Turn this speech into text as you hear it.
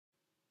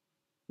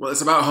Well,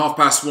 it's about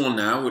 1:30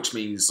 now, which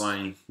means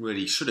I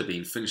really should have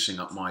been finishing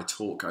up my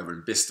talk over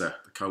in Bicester,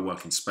 the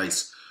co-working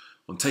space,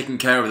 on taking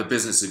care of the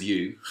business of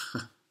you.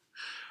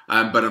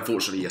 But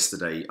unfortunately,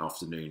 yesterday late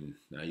afternoon,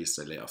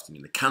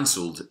 they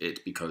cancelled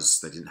it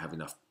because they didn't have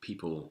enough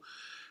people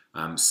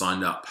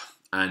signed up.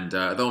 And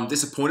though I'm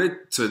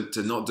disappointed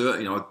to not do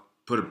it, I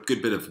put a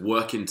good bit of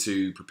work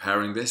into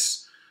preparing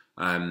this.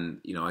 I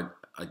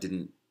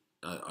didn't.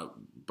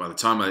 By the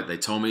time they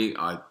told me,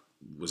 I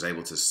was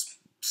able to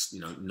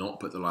not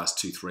put the last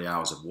 2-3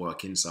 hours of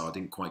work in, so I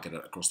didn't quite get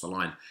it across the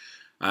line.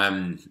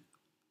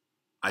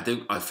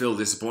 I feel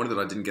disappointed that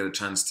I didn't get a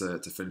chance to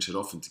finish it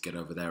off and to get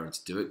over there and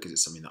to do it, because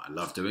it's something that I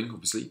love doing,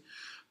 obviously.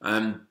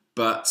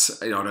 But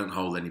I don't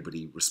hold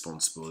anybody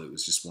responsible. It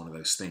was just one of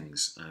those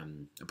things.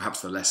 And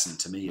perhaps the lesson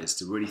to me is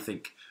to really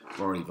think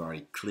very,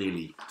 very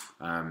clearly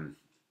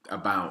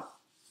about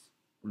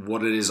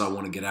what it is I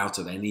want to get out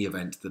of any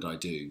event that I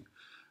do,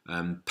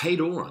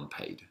 paid or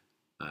unpaid.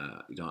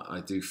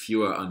 I do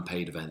fewer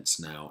unpaid events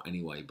now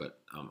anyway, but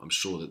I'm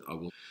sure that I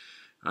will.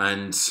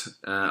 And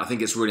I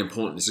think it's really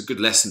important. It's a good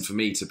lesson for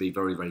me to be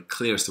very, very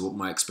clear as to what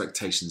my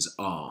expectations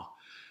are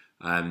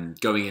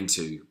going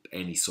into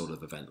any sort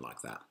of event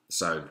like that.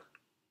 So,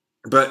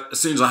 but as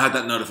soon as I had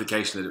that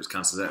notification that it was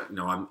cancelled,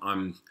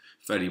 I'm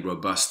fairly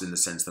robust in the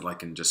sense that I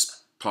can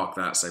just park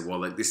that, say,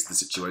 well, this is the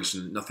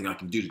situation, nothing I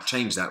can do to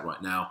change that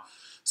right now.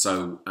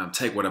 So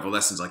take whatever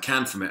lessons I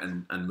can from it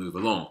and move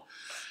along.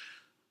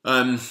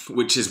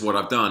 Which is what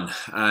I've done.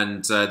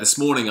 And this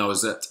morning I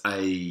was at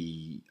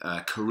a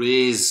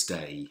careers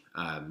day,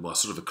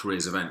 sort of a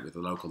careers event with a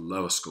local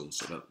lower school,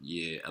 so about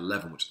year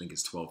 11, which I think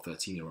is 12,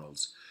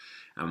 13-year-olds.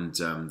 And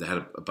they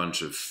had a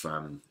bunch of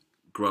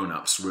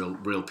grown-ups,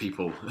 real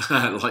people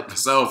like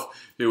myself,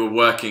 who were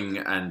working,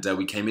 and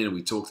we came in and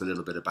we talked a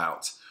little bit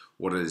about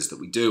what it is that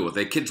we do. Or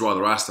their kids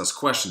rather asked us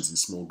questions in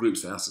small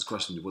groups. They asked us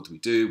questions, what do we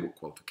do? What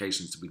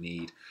qualifications do we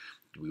need?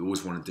 Do we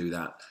always want to do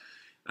that?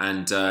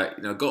 And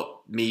got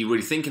me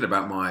really thinking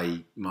about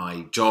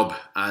my job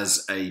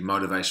as a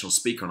motivational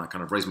speaker, and I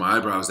kind of raised my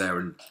eyebrows there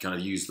and kind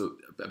of used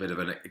a bit of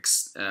an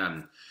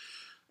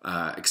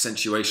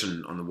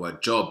accentuation on the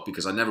word job,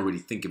 because I never really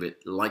think of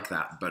it like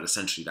that. But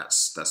essentially,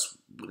 that's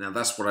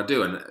what I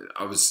do. And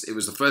it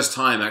was the first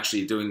time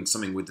actually doing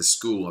something with the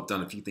school. I've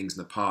done a few things in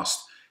the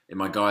past in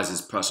my guise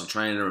as personal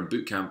trainer and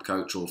boot camp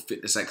coach or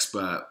fitness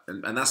expert,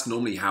 and that's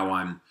normally how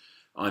I'm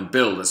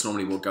billed. That's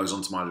normally what goes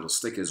onto my little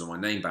stickers or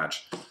my name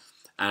badge.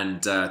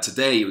 And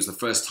today it was the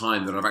first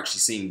time that I've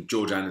actually seen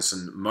George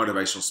Anderson,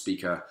 motivational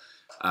speaker,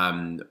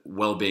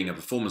 well-being and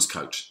performance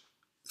coach.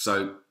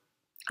 So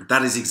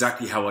that is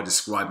exactly how I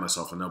describe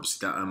myself, and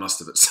obviously that I must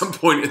have at some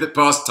point in the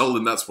past told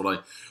them that's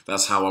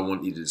how I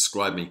want you to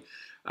describe me.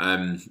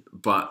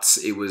 But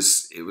it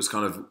was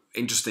kind of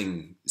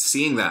interesting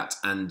seeing that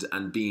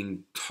and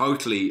being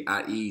totally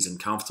at ease and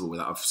comfortable with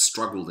that. I've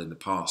struggled in the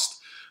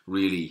past,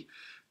 really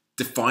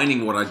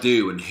defining what I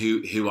do and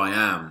who I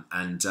am,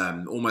 and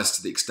almost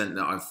to the extent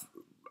that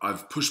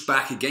I've pushed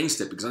back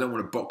against it because I don't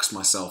want to box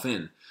myself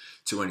in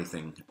to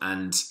anything.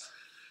 And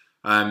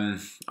I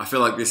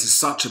feel like this is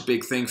such a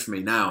big thing for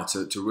me now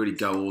to really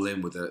go all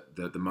in with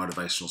the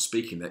motivational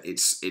speaking, that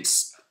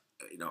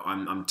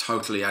I'm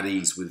totally at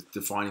ease with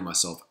defining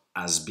myself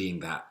as being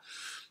that.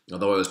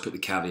 Although I always put the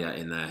caveat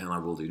in there, and I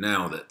will do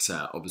now, that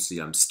obviously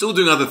I'm still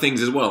doing other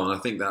things as well, and I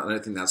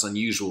don't think that's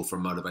unusual for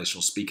a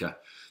motivational speaker.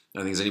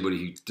 I think as anybody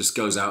who just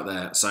goes out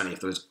there, certainly if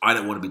there's, I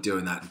don't want to be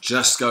doing that,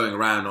 just going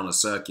around on a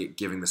circuit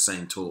giving the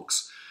same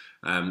talks.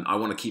 I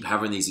want to keep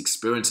having these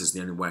experiences.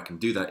 The only way I can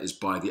do that is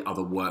by the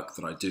other work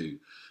that I do.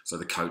 So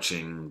the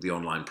coaching, the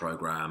online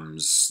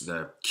programs,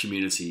 the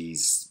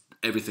communities,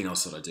 everything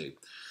else that I do.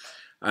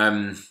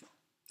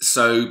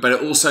 But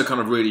it also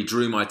kind of really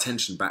drew my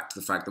attention back to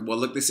the fact that, well,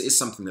 look, this is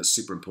something that's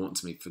super important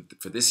to me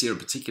for this year in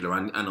particular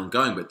and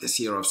ongoing. But this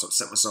year I've sort of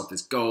set myself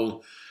this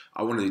goal.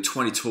 I want to do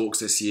 20 talks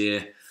this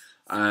year.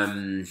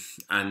 We're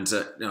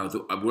into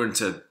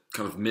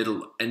kind of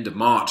end of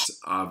March.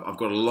 I've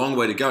got a long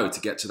way to go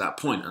to get to that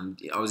point. And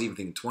I was even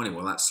thinking 20,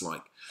 well, that's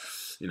like,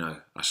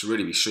 I should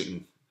really be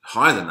shooting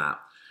higher than that.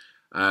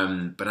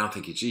 But I'm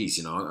thinking, geez,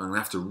 I'm going to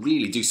have to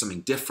really do something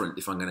different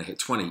if I'm going to hit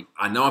 20.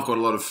 I know I've got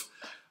a lot of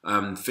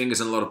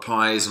fingers and a lot of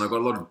pies, and I've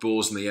got a lot of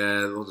balls in the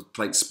air, a lot of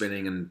plates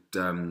spinning, and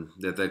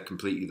they're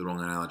completely the wrong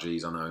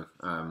analogies, I know.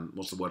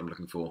 What's the word I'm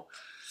looking for?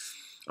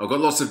 I've got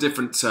lots of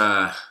different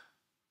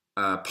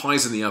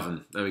pies in the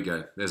oven. There we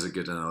go. There's a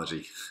good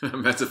analogy.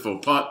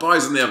 Metaphor.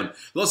 Pies in the oven.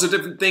 Lots of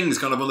different things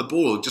kind of on the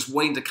board, just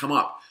waiting to come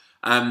up.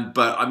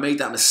 But I made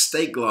that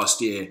mistake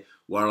last year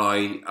where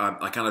I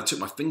kind of took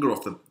my finger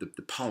off the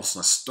pulse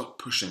and I stopped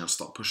pushing.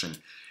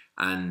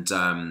 And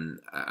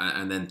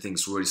then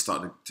things really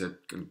started to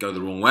go the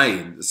wrong way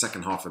in the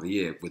second half of the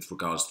year with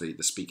regards to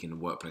the speaking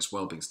and workplace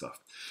wellbeing stuff.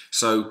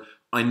 So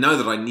I know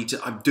that I need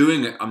to. I'm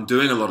doing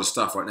a lot of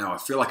stuff right now. I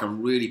feel like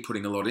I'm really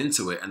putting a lot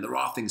into it, and there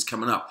are things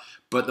coming up,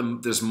 but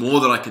there's more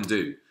that I can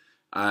do.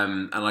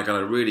 And I got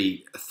to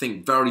really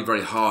think very,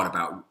 very hard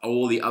about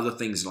all the other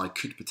things that I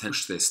could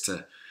potentially this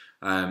to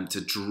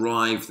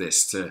drive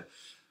this to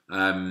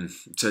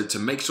to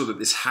make sure that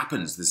this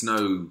happens. There's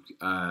no,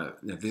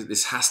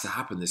 this has to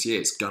happen this year.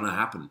 It's gonna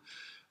happen,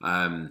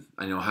 and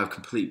I have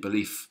complete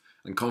belief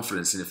and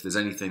confidence. And if there's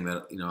anything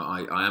that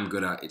I am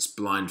good at, it's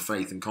blind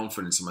faith and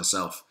confidence in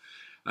myself.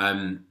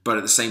 But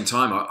at the same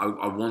time,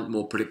 I want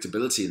more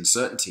predictability and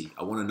certainty.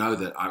 I want to know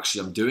that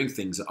actually I'm doing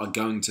things that are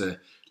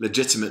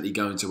legitimately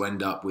going to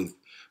end up with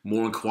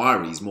more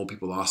inquiries, more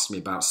people asking me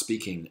about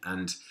speaking.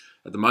 And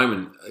at the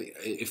moment,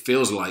 it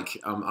feels like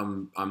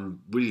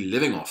I'm really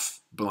living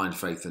off blind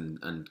faith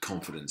and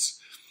confidence.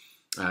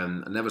 I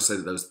never say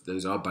that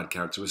those are bad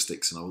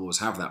characteristics, and I'll always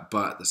have that.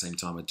 But at the same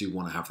time, I do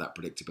want to have that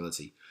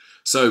predictability.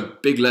 So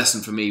big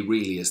lesson for me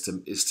really is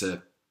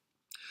to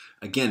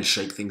again,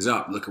 shake things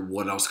up. Look at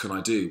what else can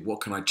I do? What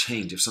can I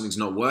change? If something's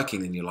not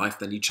working in your life,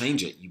 then you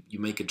change it. You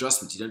make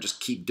adjustments. You don't just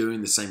keep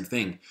doing the same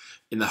thing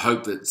in the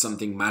hope that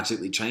something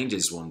magically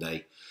changes one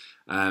day.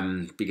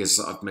 Because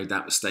I've made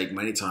that mistake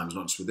many times,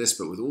 not just with this,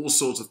 but with all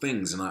sorts of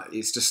things. And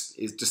it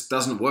just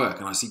doesn't work.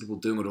 And I see people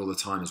doing it all the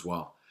time as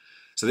well.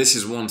 So this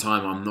is one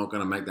time I'm not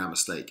going to make that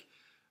mistake.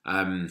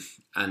 And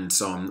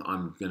so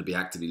I'm going to be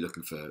actively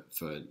looking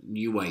for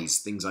new ways,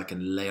 things I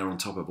can layer on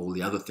top of all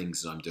the other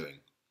things that I'm doing.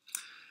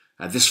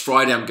 This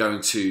Friday, I'm going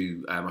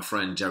to my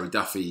friend Jerry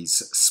Duffy's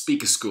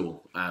speaker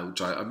school,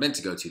 which I meant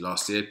to go to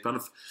last year, kind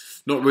of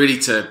not really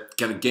to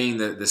kind of gain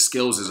the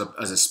skills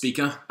as a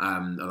speaker,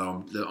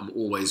 although I'm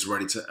always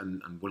ready to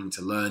and willing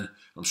to learn.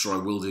 I'm sure I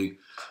will do,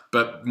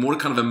 but more to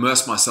kind of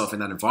immerse myself in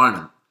that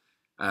environment,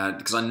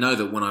 because I know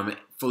that when I'm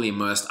fully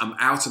immersed, I'm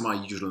out of my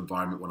usual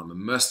environment. When I'm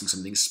immersed in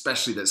something,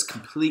 especially that's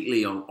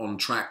completely on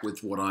track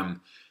with what I'm,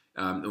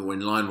 or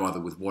in line rather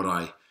with what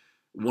I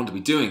want to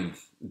be doing,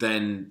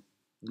 then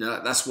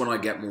that's when I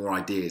get more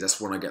ideas. That's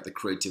when I get the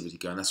creativity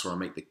going. That's where I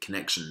make the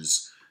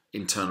connections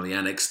internally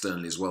and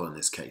externally as well in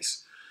this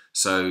case.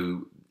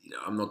 So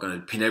I'm not going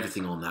to pin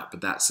everything on that,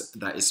 but that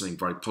is something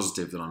very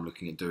positive that I'm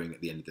looking at doing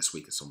at the end of this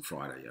week. It's on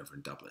Friday over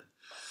in Dublin.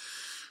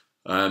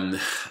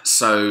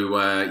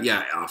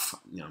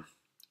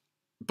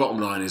 Bottom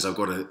line is I've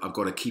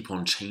got to keep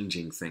on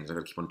changing things. I've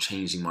got to keep on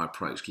changing my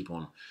approach. Keep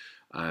on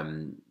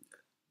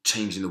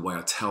changing the way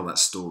I tell that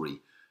story.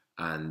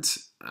 And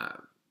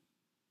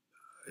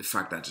in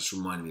fact, that just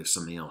reminded me of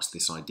something else.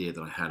 This idea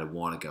that I had a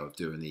while ago of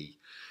doing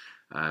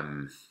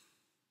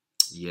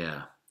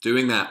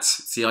doing that.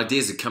 See,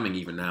 ideas are coming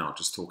even now,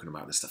 just talking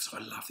about this stuff. So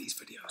I love these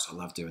videos. I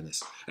love doing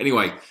this.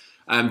 Anyway,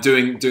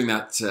 doing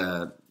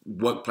that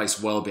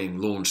workplace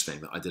wellbeing launch thing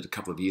that I did a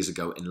couple of years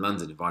ago in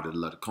London. Invited a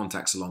lot of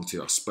contacts along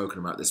to. I've spoken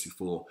about this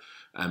before.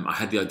 I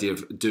had the idea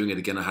of doing it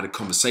again. I had a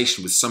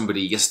conversation with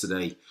somebody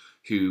yesterday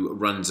who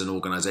runs an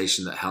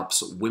organisation that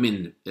helps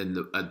women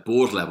at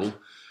board level.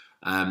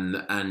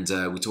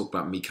 We talked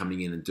about me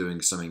coming in and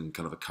doing something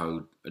kind of a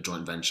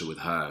joint venture with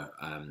her,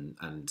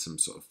 and some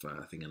sort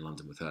of thing in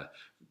London with her.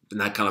 And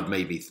that kind of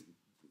made me,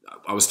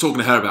 I was talking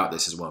to her about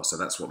this as well. So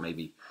that's what made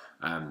me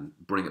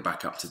bring it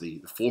back up to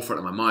the forefront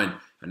of my mind.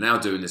 And now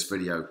doing this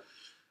video,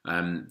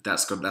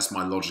 that's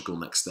my logical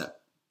next step.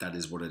 That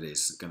is what it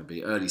is. It's going to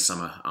be early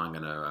summer. I'm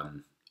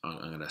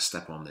gonna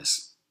step on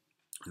this.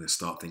 I'm gonna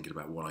start thinking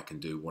about what I can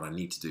do, what I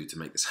need to do to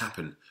make this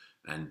happen,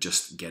 and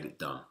just get it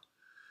done.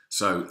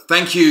 So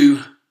thank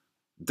you,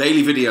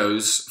 Daily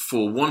Videos,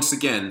 for once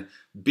again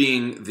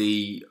being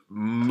the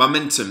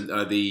momentum,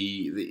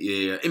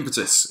 the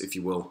impetus, if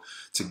you will,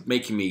 to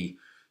making me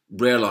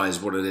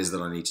realize what it is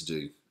that I need to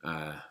do.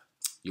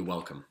 You're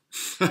welcome.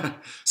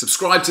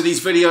 Subscribe to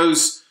these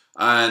videos,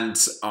 and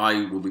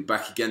I will be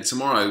back again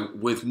tomorrow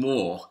with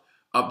more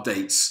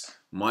updates,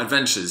 my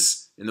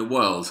adventures in the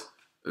world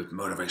of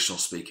motivational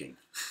speaking.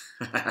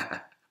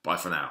 Bye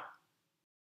for now.